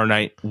tomorrow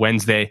night,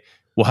 Wednesday,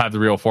 we'll have the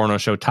Real Forno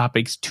Show.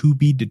 Topics to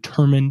be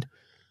determined.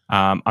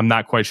 I'm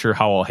not quite sure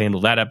how I'll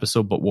handle that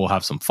episode, but we'll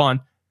have some fun.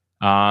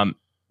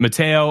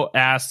 Mateo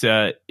asked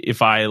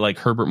if I like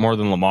Herbert more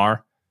than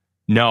Lamar.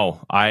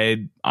 No,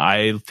 I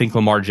think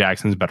Lamar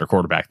Jackson's a better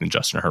quarterback than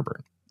Justin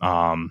Herbert.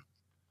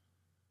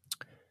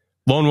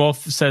 Lone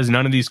Wolf says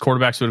none of these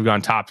quarterbacks would have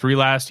gone top 3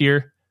 last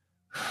year.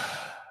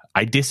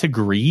 I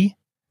disagree.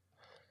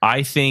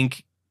 I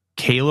think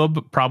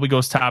Caleb probably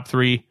goes top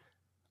 3.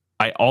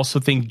 I also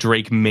think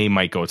Drake May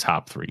might go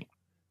top 3.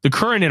 The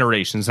current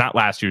iterations, not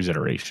last year's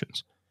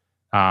iterations.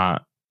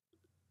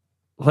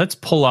 Let's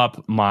pull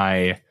up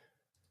my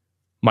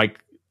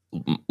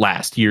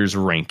last year's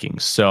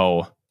rankings.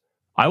 So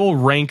I will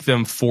rank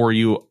them for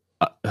you.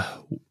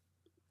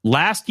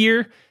 Last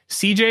year,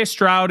 CJ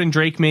Stroud and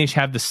Drake May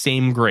have the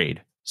same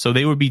grade. So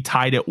they would be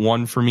tied at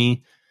 1 for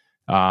me.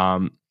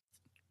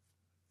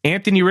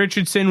 Anthony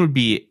Richardson would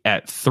be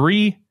at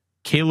 3.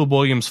 Caleb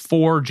Williams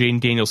 4.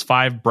 Jayden Daniels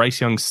 5. Bryce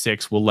Young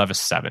 6. Will Levis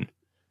 7.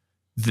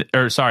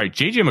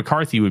 JJ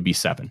McCarthy would be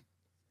 7.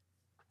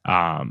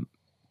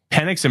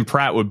 Penix and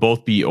Pratt would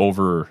both be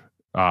over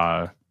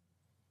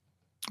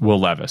Will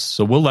Levis.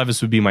 So Will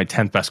Levis would be my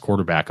 10th best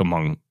quarterback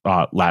among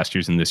last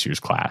year's and this year's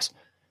class.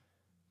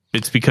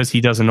 It's because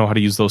he doesn't know how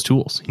to use those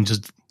tools.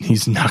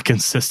 He's not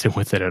consistent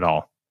with it at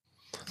all.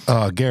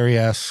 Gary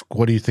asks,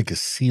 what do you think his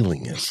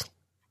ceiling is?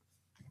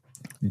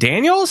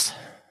 Daniels?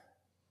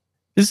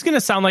 This is going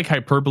to sound like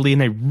hyperbole,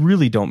 and I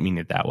really don't mean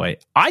it that way.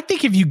 I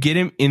think if you get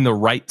him in the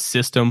right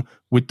system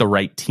with the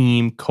right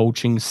team,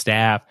 coaching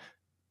staff,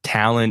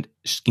 talent,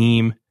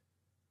 scheme,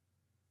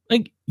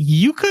 like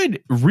you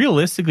could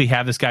realistically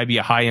have this guy be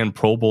a high-end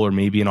Pro Bowl or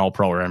maybe an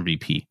All-Pro or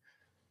MVP.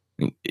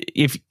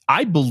 If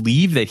I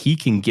believe that he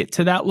can get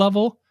to that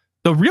level,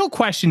 the real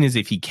question is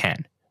if he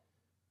can.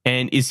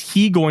 And is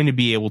he going to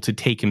be able to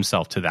take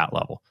himself to that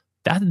level?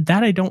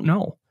 That I don't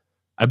know.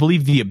 I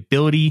believe the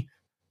ability,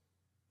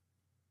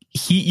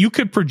 you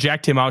could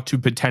project him out to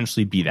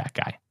potentially be that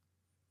guy.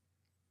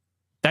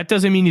 That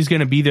doesn't mean he's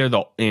going to be there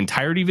the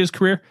entirety of his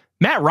career.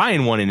 Matt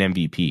Ryan won an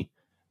MVP.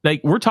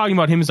 Like, we're talking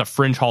about him as a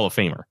fringe Hall of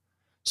Famer.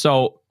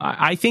 So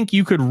I think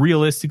you could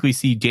realistically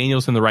see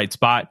Daniels in the right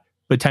spot,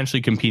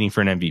 potentially competing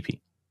for an MVP.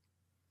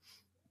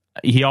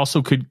 He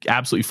also could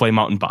absolutely flame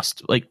out and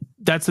bust. Like,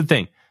 that's the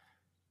thing.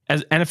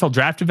 As NFL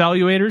draft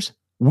evaluators,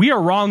 we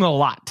are wrong a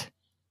lot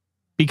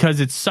because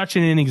it's such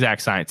an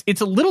inexact science.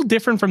 It's a little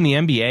different from the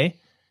NBA,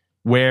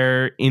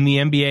 where in the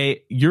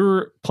NBA,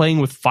 you're playing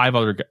with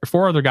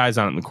 4 other guys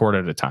on the court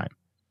at a time.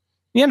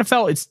 In the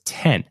NFL, it's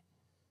 10.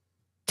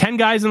 10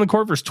 guys in the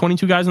court versus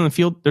 22 guys on the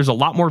field. There's a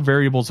lot more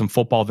variables in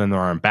football than there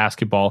are in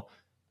basketball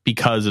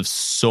because of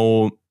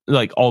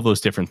all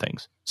those different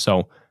things.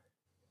 So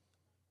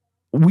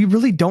we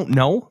really don't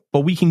know, but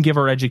we can give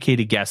our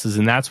educated guesses,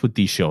 and that's what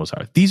these shows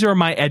are. These are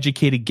my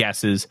educated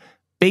guesses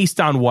based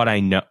on what I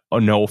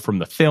know from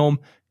the film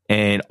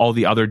and all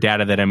the other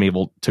data that I'm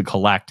able to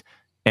collect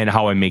and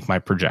how I make my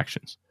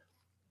projections.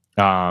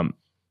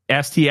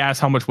 ST asks,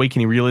 how much weight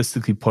can he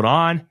realistically put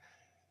on?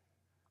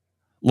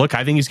 Look,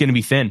 I think he's going to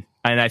be thin,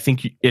 and I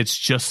think it's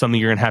just something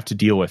you're going to have to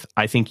deal with.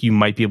 I think you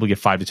might be able to get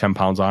 5 to 10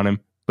 pounds on him,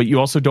 but you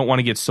also don't want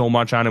to get so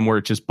much on him where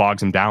it just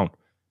bogs him down,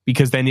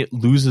 because then it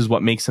loses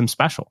what makes him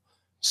special.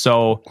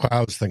 So I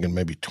was thinking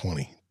maybe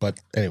 20, but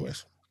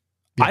anyways.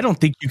 I don't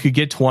think you could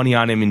get 20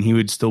 on him and he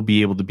would still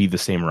be able to be the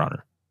same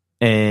runner.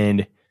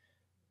 And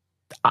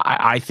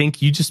I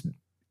think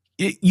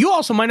you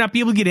also might not be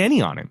able to get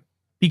any on him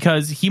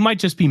because he might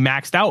just be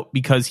maxed out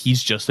because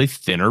he's just a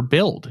thinner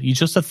build. He's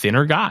just a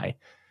thinner guy.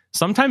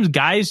 Sometimes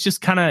guys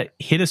just kind of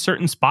hit a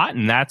certain spot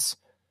and that's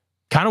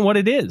kind of what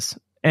it is.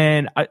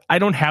 And I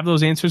don't have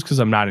those answers because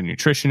I'm not a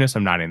nutritionist.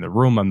 I'm not in the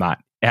room. I'm not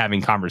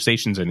having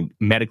conversations and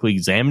medically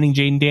examining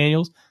Jayden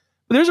Daniels.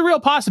 But there's a real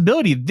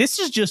possibility this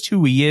is just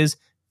who he is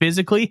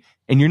physically,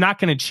 and you're not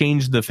going to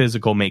change the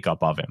physical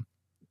makeup of him.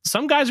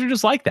 Some guys are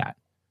just like that.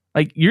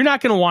 Like, you're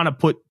not going to want to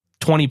put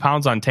 20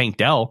 pounds on Tank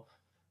Dell.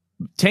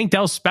 Tank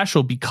Dell's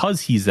special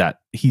because he's that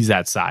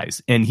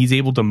size and he's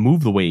able to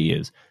move the way he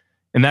is.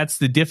 And that's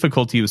the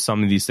difficulty with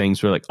some of these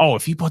things. We're like, oh,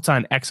 if he puts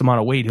on X amount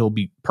of weight, he'll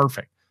be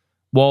perfect.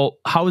 Well,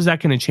 how is that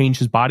going to change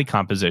his body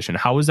composition?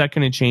 How is that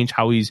going to change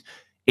how he's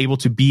able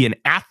to be an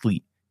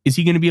athlete? Is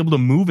he going to be able to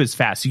move as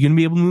fast? Is he going to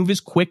be able to move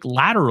as quick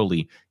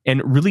laterally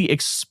and really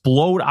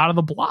explode out of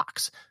the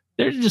blocks?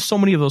 There's just so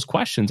many of those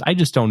questions. I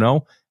just don't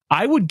know.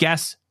 I would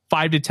guess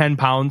 5 to 10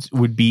 pounds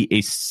would be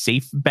a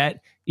safe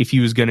bet if he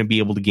was going to be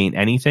able to gain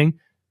anything.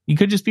 He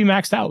could just be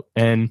maxed out.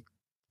 And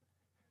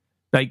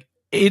like,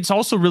 it's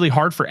also really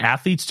hard for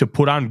athletes to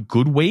put on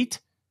good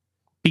weight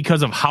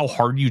because of how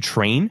hard you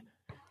train.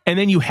 And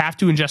then you have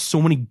to ingest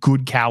so many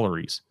good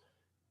calories.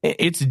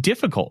 It's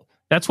difficult.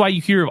 That's why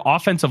you hear of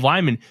offensive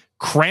linemen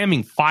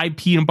cramming 5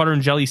 peanut butter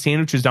and jelly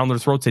sandwiches down their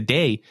throats a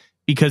day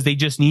because they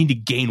just need to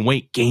gain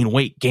weight.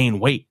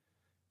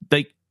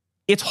 Like,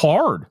 it's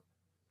hard.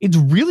 It's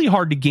really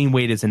hard to gain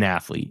weight as an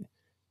athlete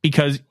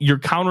because you're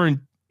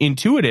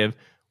counterintuitive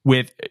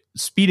with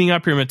speeding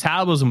up your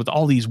metabolism with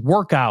all these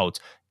workouts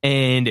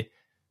and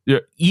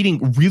you're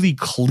eating really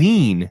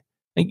clean.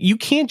 Like, you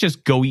can't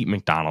just go eat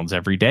McDonald's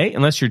every day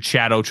unless you're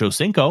Chad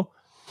Ochocinco.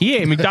 He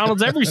ate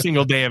McDonald's every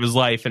single day of his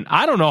life, and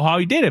I don't know how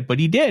he did it, but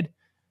he did.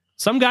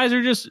 Some guys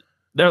are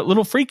they're a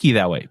little freaky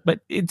that way,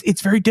 but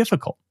it's very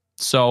difficult.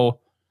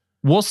 So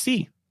we'll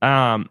see.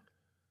 Yeah,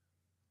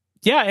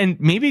 and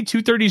maybe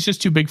 230 is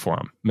just too big for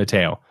him,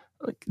 Mateo.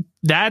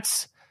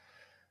 That's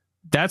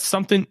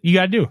something you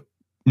got to do.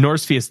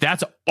 Norsefius,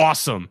 that's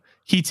awesome.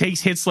 He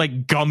takes hits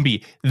like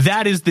Gumby.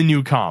 That is the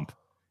new comp.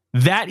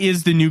 That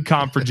is the new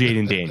comp for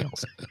Jayden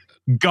Daniels.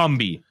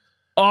 Gumby.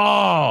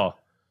 Oh,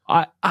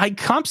 I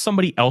comped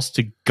somebody else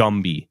to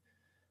Gumby.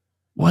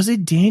 Was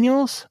it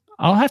Daniels?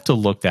 I'll have to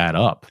look that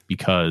up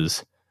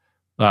because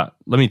let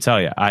me tell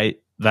you,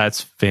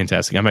 that's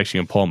fantastic. I'm actually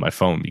going to pull up my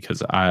phone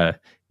because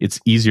it's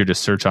easier to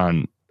search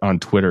on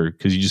Twitter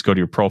because you just go to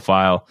your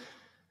profile.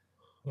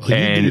 Well,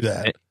 and you do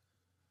that.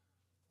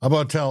 How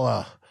about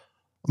tell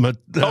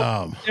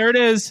there it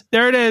is.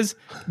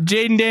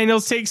 Jayden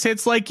Daniels takes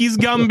hits like he's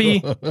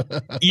Gumby.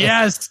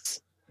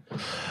 Yes.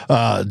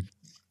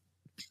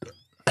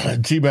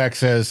 G-Mac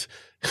says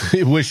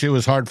he wish it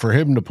was hard for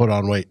him to put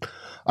on weight.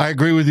 I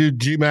agree with you,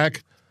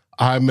 G-Mac.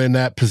 I'm in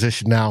that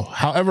position now.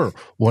 However,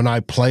 when I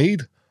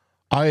played,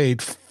 I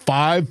ate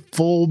 5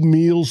 full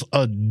meals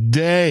a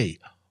day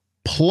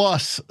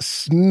plus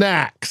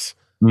snacks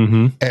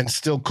and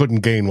still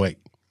couldn't gain weight.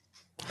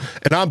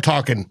 And I'm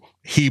talking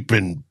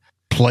heaping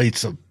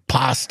plates of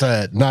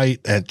pasta at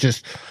night and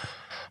just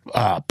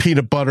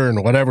peanut butter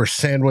and whatever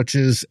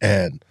sandwiches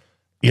and,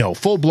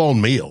 full-blown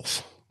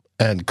meals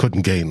and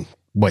couldn't gain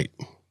weight.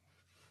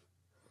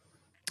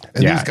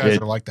 And these guys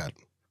are like that.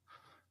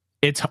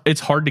 It's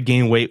hard to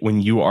gain weight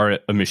when you are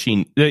a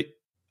machine.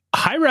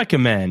 I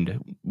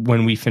recommend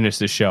when we finish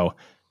the show,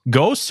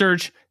 go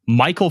search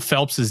Michael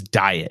Phelps's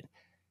diet.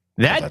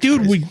 That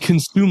dude crazy. Would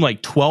consume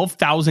like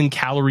 12,000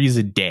 calories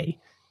a day.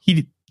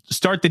 He'd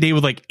start the day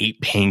with like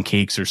 8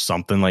 pancakes or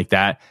something like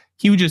that.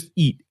 He would just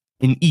eat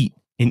and eat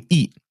and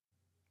eat.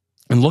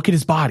 And look at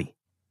his body.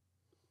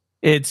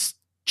 It's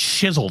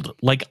chiseled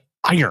like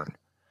iron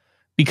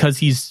because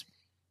he's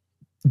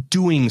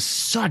doing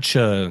such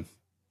a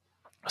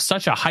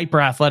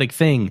hyper athletic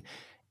thing,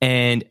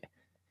 and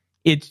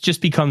it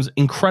just becomes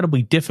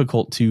incredibly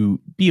difficult to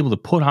be able to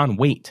put on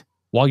weight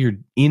while you're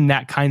in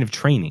that kind of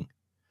training,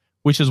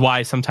 which is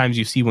why sometimes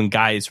you see when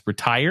guys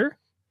retire,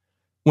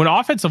 when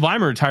offensive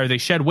linemen retire, they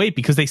shed weight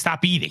because they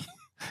stop eating.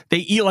 They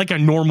eat like a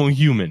normal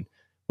human,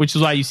 which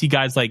is why you see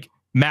guys like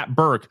Matt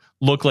Burke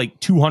look like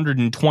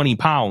 220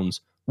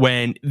 pounds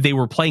when they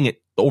were playing at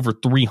over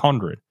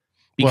 300.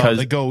 Because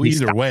they go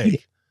either way eating.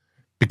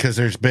 Because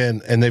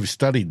and they've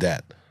studied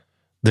that.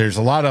 There's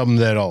a lot of them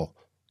that'll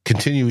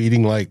continue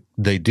eating like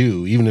they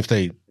do, even if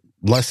they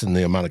lessen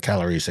the amount of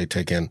calories they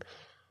take in,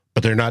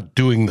 but they're not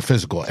doing the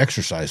physical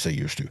exercise they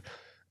used to.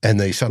 And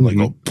they suddenly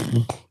go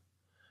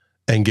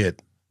and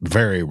get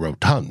very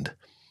rotund.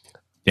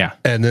 Yeah.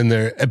 And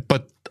then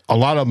but a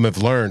lot of them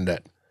have learned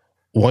that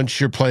once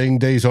your playing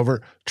day's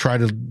over, try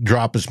to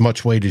drop as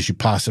much weight as you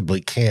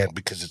possibly can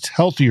because it's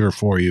healthier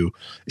for you.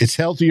 It's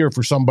healthier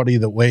for somebody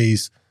that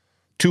weighs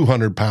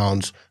 200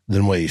 pounds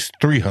than weighs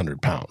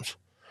 300 pounds.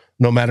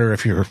 No matter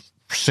if you're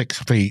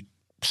 6 feet,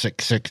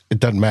 6'6", it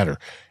doesn't matter.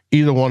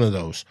 Either one of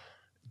those.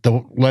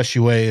 The less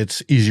you weigh,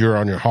 it's easier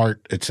on your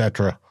heart,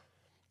 etc.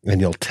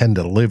 and you'll tend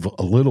to live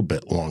a little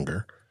bit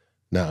longer.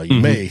 Now, you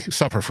may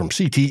suffer from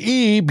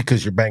CTE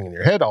because you're banging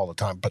your head all the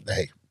time, but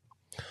hey,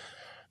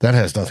 that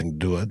has nothing to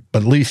do with it.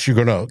 But at least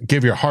you're going to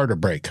give your heart a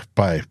break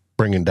by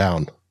bringing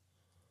down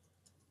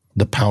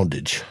the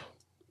poundage.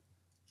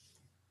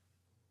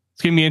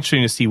 It's going to be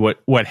interesting to see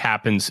what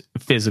happens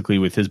physically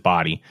with his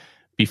body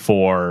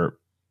before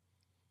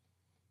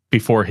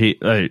he,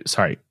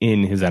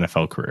 in his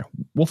NFL career.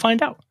 We'll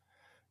find out.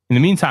 In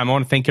the meantime, I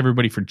want to thank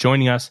everybody for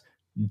joining us.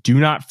 Do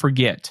not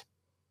forget,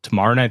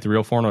 tomorrow night, the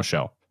Real Forno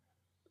Show,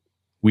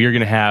 we are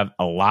going to have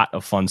a lot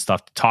of fun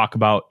stuff to talk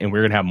about, and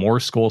we're going to have more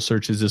SKOL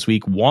searches this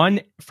week. One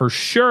for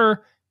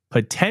sure,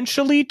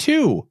 potentially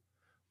two.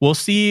 We'll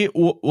see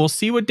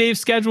what Dave's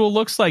schedule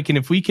looks like, and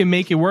if we can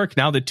make it work.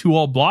 Now that 2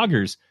 All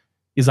Bloggers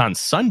is on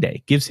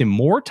Sunday, gives him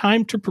more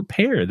time to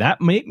prepare.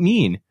 That might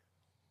mean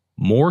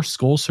more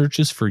SKOL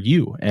searches for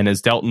you. And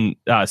as Delton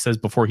says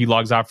before he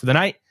logs off for the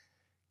night,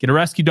 get a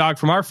rescue dog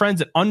from our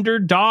friends at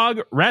Underdog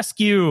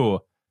Rescue.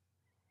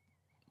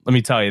 Let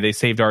me tell you, they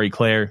saved Ari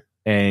Claire,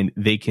 and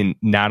they can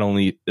not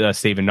only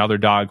save another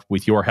dog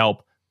with your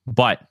help,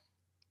 but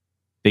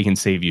they can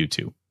save you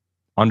too.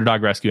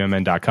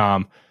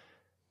 UnderdogRescueMN.com.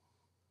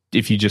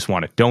 If you just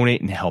want to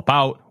donate and help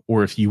out,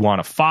 or if you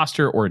want to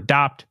foster or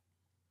adopt,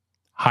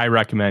 high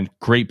recommend.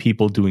 Great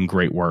people doing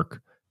great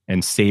work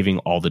and saving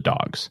all the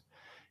dogs.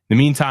 In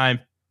the meantime,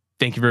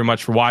 thank you very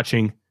much for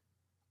watching.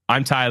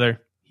 I'm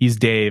Tyler. He's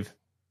Dave.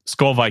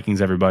 SKOL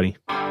Vikings, everybody.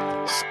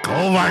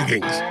 SKOL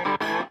Vikings.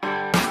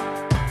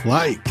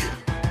 Like,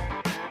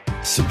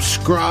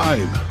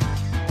 subscribe,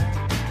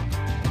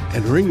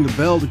 and ring the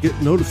bell to get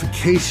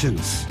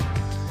notifications.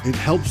 It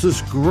helps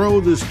us grow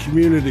this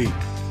community,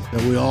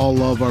 and we all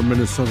love our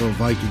Minnesota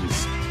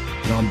Vikings.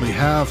 And on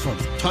behalf of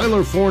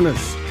Tyler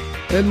Fornes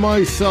and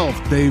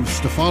myself, Dave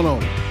Stefano,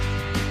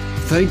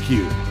 thank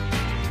you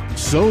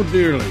so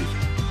dearly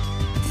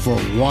for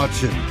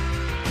watching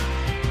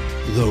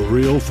The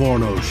Real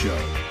Forno Show.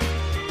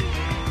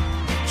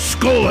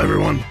 SKOL,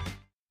 everyone!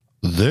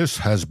 This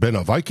has been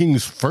a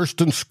Vikings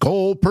First and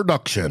SKOL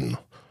production,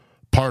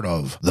 part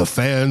of the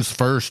Fans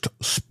First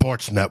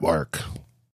Sports Network.